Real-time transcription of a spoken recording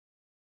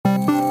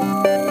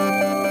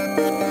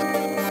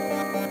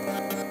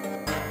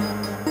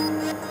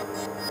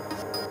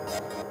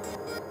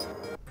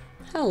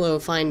Hello,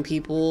 fine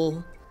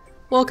people.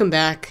 Welcome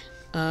back.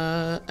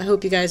 I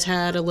hope you guys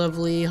had a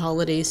lovely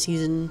holiday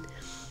season.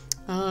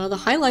 The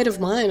highlight of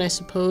mine, I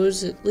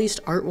suppose, at least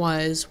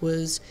art-wise,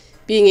 was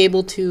being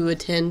able to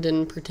attend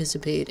and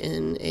participate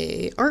in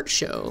a art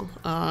show.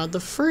 The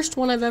first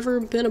one I've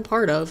ever been a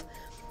part of.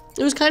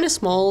 It was kind of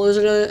small. It was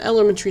at an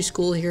elementary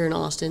school here in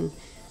Austin.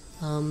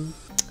 And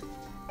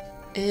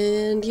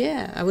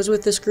yeah, I was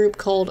with this group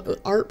called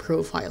Art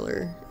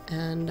Profiler,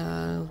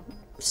 and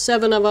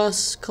 7 of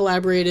us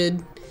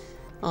collaborated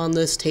on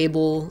this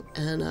table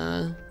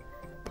and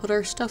put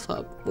our stuff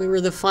up. We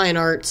were the fine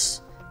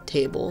arts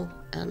table,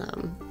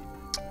 and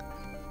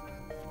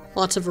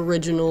lots of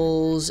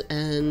originals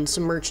and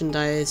some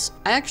merchandise.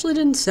 I actually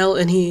didn't sell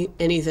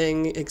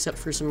anything except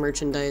for some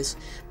merchandise,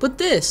 but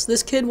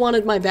this kid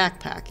wanted my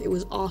backpack. It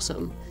was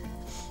awesome.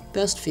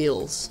 Best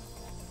feels.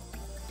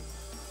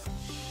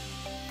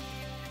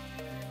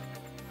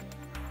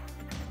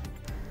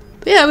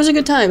 But yeah, it was a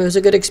good time. It was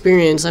a good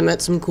experience. I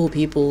met some cool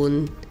people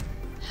and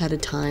had a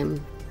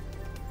time.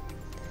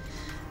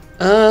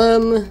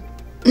 I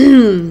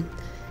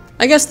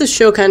guess this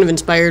show kind of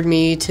inspired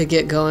me to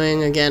get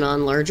going again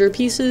on larger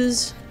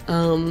pieces.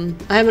 I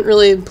haven't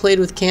really played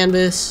with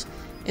canvas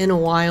in a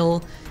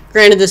while.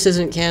 Granted, this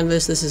isn't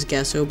canvas, this is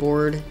gesso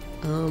board.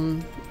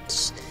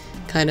 It's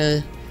kind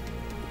of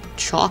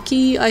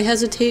chalky, I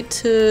hesitate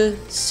to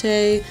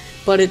say,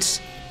 but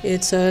it's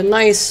a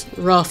nice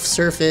rough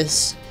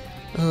surface.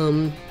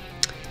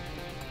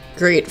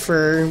 Great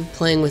for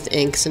playing with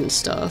inks and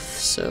stuff,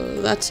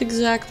 so that's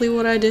exactly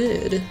what I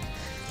did.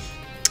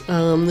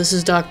 This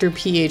is Dr.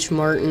 P.H.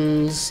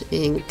 Martin's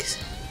ink.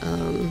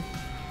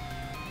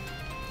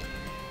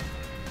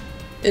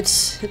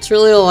 It's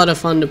really a lot of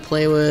fun to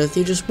play with.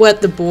 You just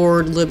wet the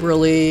board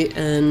liberally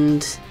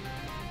and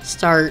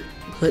start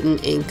putting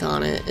ink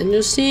on it and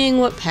just seeing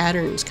what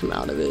patterns come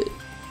out of it.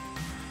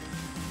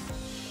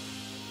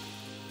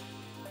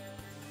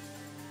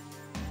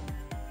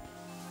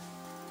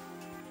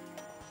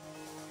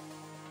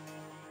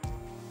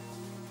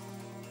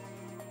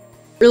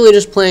 Really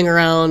just playing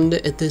around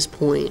at this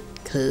point,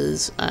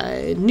 because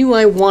I knew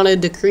I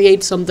wanted to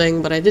create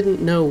something, but I didn't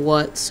know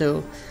what,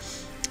 so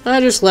I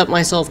just let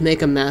myself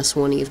make a mess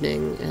one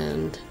evening,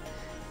 and,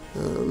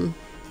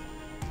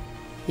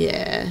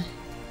 yeah.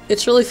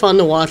 It's really fun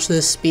to watch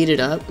this sped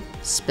up,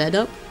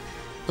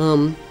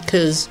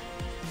 because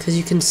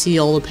you can see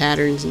all the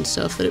patterns and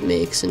stuff that it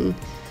makes, and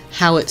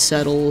how it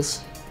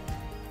settles.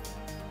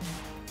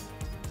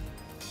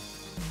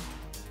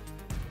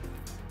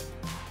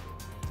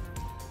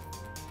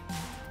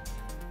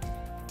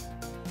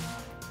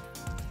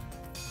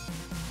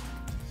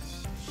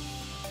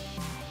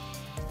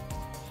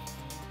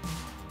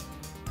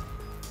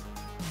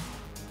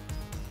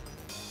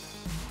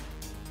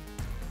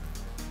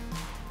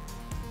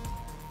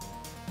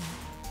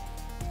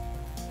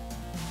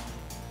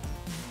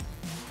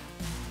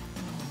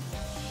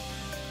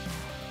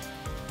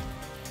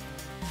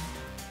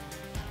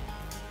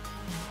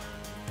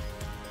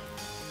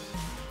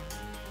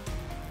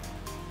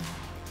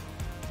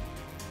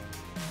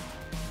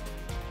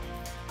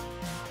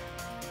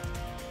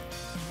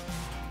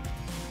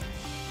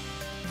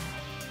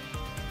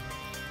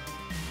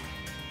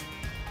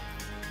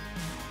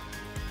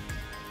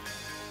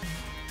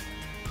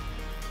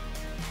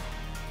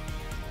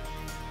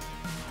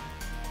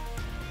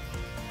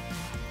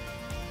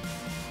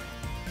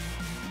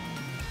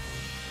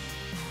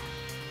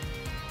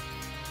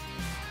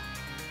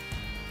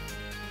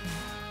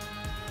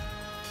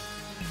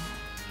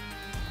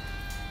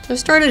 I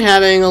started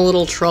having a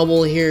little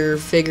trouble here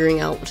figuring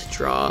out what to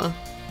draw,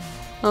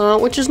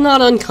 which is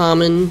not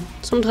uncommon.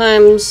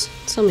 Sometimes,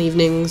 some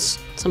evenings,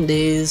 some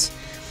days,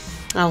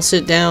 I'll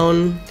sit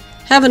down,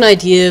 have an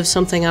idea of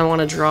something I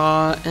want to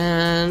draw,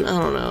 and I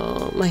don't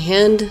know, my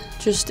hand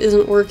just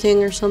isn't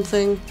working or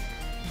something.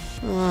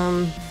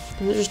 And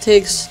it just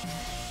takes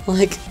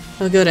like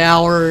a good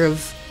hour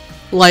of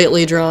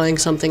lightly drawing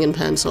something in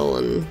pencil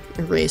and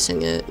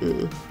erasing it,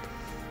 and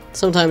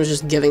sometimes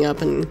just giving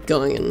up and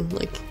going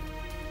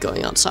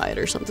outside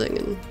or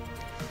something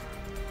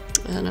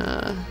and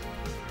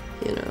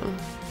you know,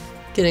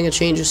 getting a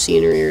change of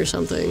scenery or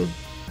something.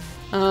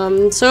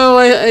 So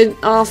I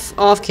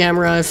off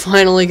camera, I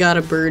finally got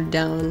a bird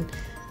down.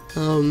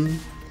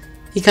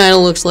 He kind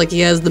of looks like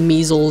he has the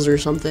measles or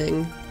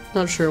something.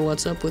 Not sure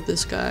what's up with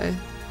this guy,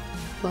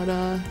 but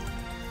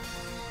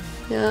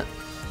yeah,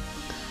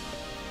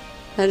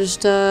 I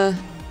just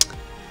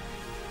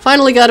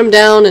finally got him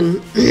down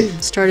and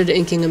started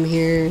inking him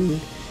here, and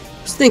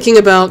was thinking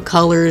about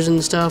colors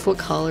and stuff, what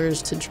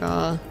colors to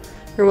draw,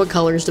 or what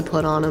colors to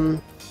put on them.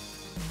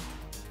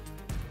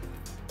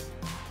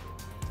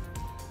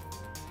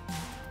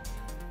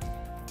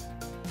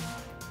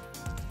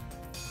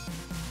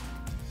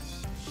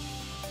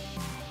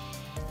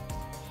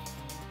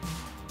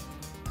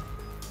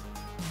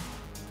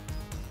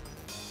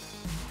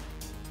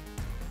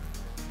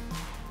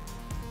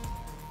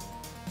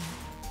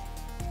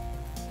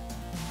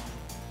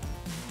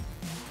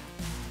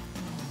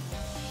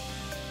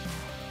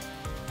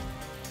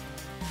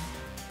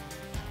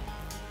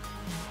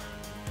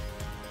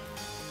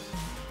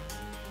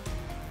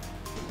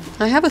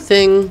 I have a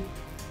thing,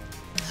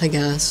 I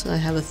guess, I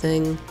have a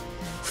thing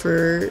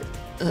for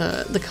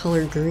the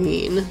color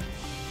green.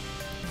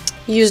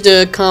 Used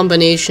a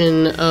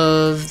combination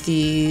of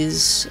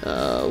these,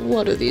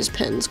 what are these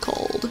pens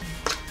called?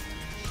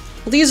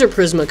 Well, these are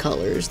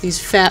Prismacolors.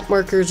 These fat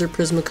markers are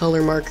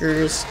Prismacolor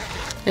markers.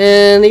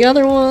 And the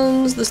other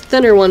ones, the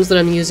thinner ones that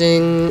I'm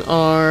using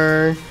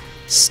are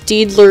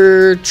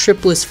Staedtler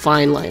Triplus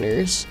fine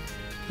liners.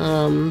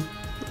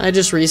 I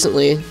just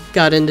recently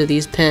got into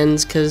these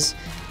pens because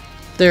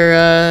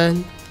they're,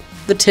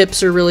 the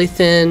tips are really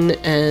thin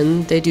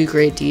and they do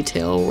great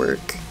detail work.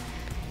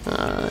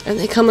 And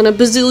they come in a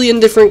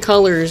bazillion different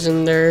colors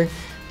and they're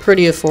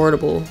pretty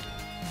affordable.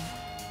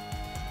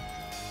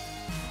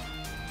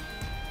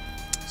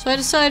 So I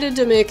decided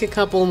to make a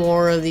couple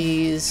more of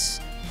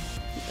these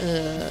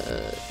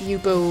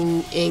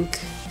Yupo ink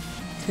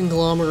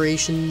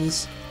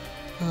conglomerations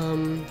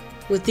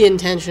with the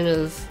intention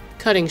of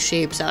cutting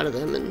shapes out of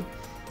them. And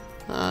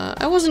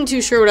I wasn't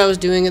too sure what I was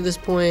doing at this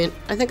point.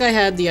 I think I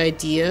had the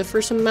idea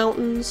for some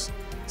mountains,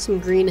 some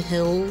green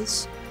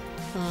hills.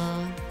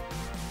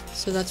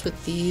 So that's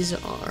what these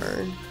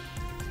are.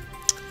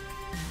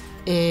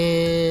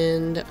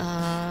 And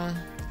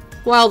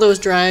while those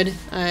dried,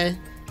 I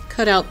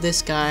cut out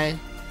this guy.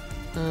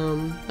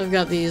 I've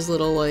got these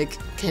little like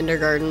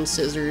kindergarten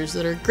scissors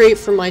that are great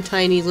for my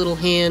tiny little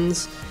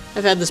hands.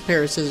 I've had this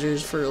pair of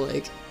scissors for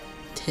like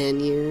 10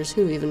 years.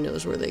 Who even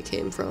knows where they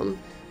came from?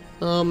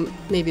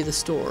 Maybe the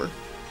store.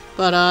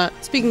 But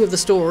speaking of the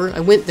store, I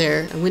went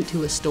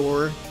to a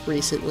store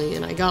recently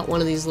and I got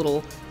one of these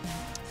little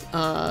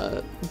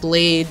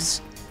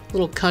blades,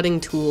 little cutting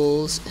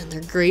tools, and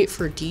they're great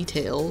for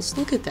details.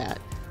 Look at that.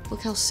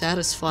 Look how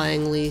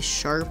satisfyingly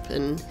sharp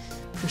and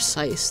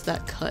precise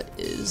that cut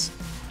is.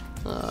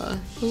 It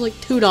was like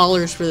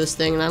 $2 for this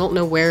thing, and I don't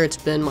know where it's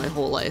been my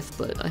whole life,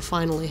 but I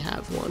finally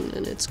have one,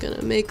 and it's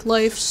gonna make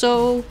life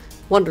so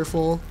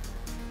wonderful.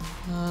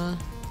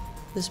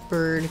 This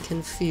bird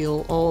can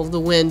feel all of the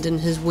wind in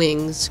his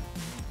wings.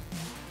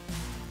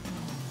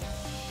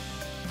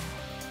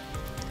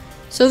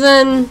 So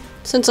then,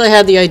 since I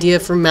had the idea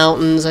for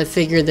mountains, I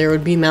figured there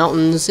would be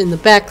mountains in the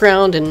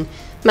background and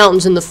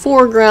mountains in the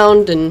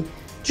foreground, and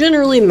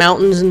generally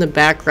mountains in the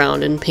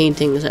background in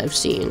paintings I've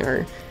seen,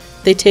 or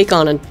they take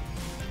on a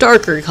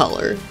darker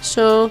color.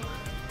 So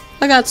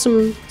I got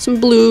some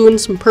blue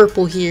and some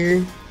purple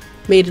here,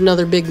 made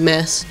another big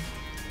mess,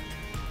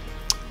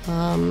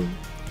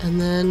 and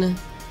then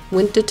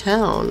went to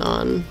town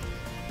on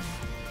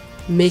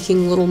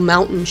making little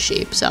mountain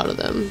shapes out of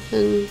them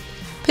and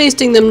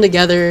pasting them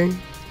together,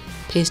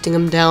 pasting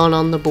them down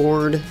on the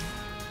board,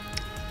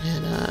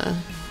 and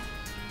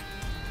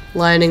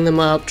lining them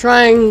up,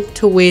 trying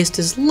to waste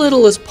as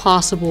little as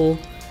possible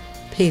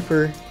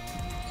paper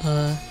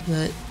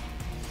that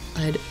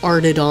I'd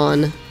arted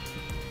on,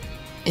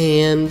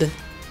 and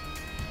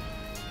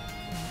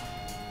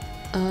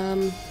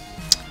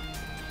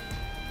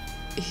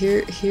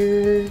here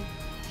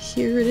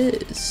it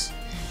is.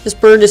 This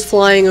bird is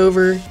flying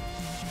over,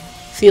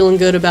 feeling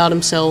good about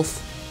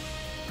himself,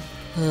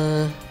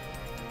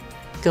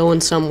 going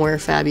somewhere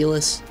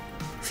fabulous,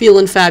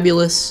 feeling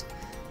fabulous.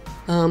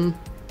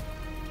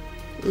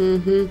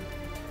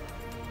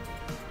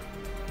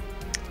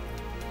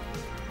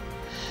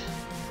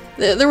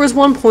 There was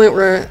one point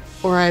where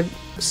I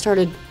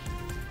started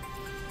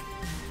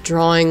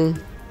drawing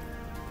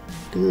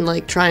and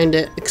like trying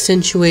to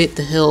accentuate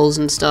the hills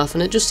and stuff,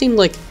 and it just seemed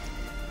like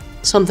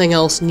something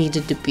else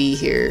needed to be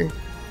here.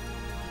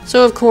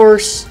 So of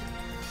course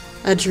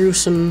I drew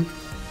some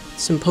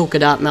polka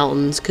dot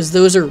mountains, because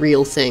those are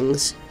real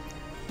things.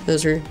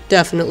 Those are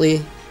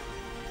definitely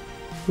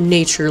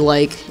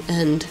nature-like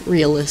and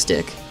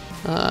realistic.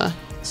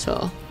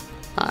 So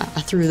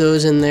I threw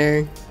those in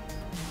there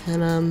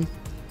and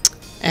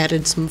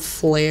added some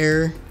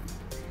flair.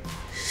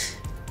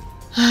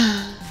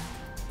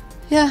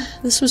 Yeah,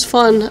 this was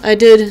fun. I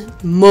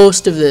did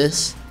most of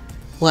this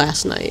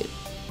last night.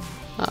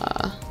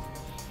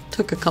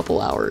 Took a couple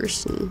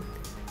hours and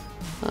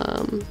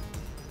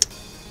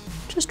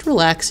just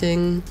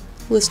relaxing,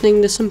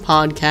 listening to some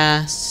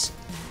podcasts,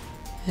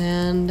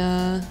 and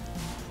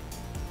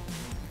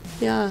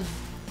yeah,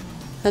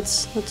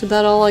 that's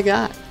about all I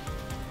got.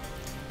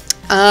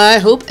 I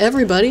hope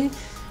everybody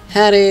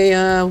had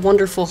a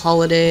wonderful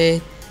holiday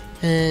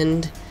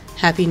and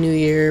Happy New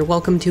Year.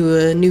 Welcome to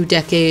a new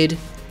decade.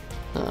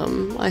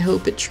 I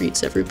hope it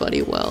treats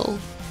everybody well.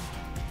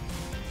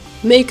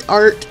 Make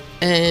art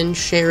and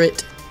share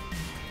it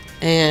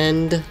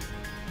and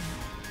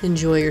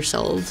enjoy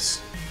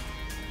yourselves.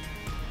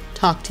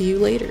 Talk to you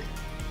later.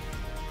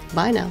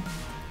 Bye now.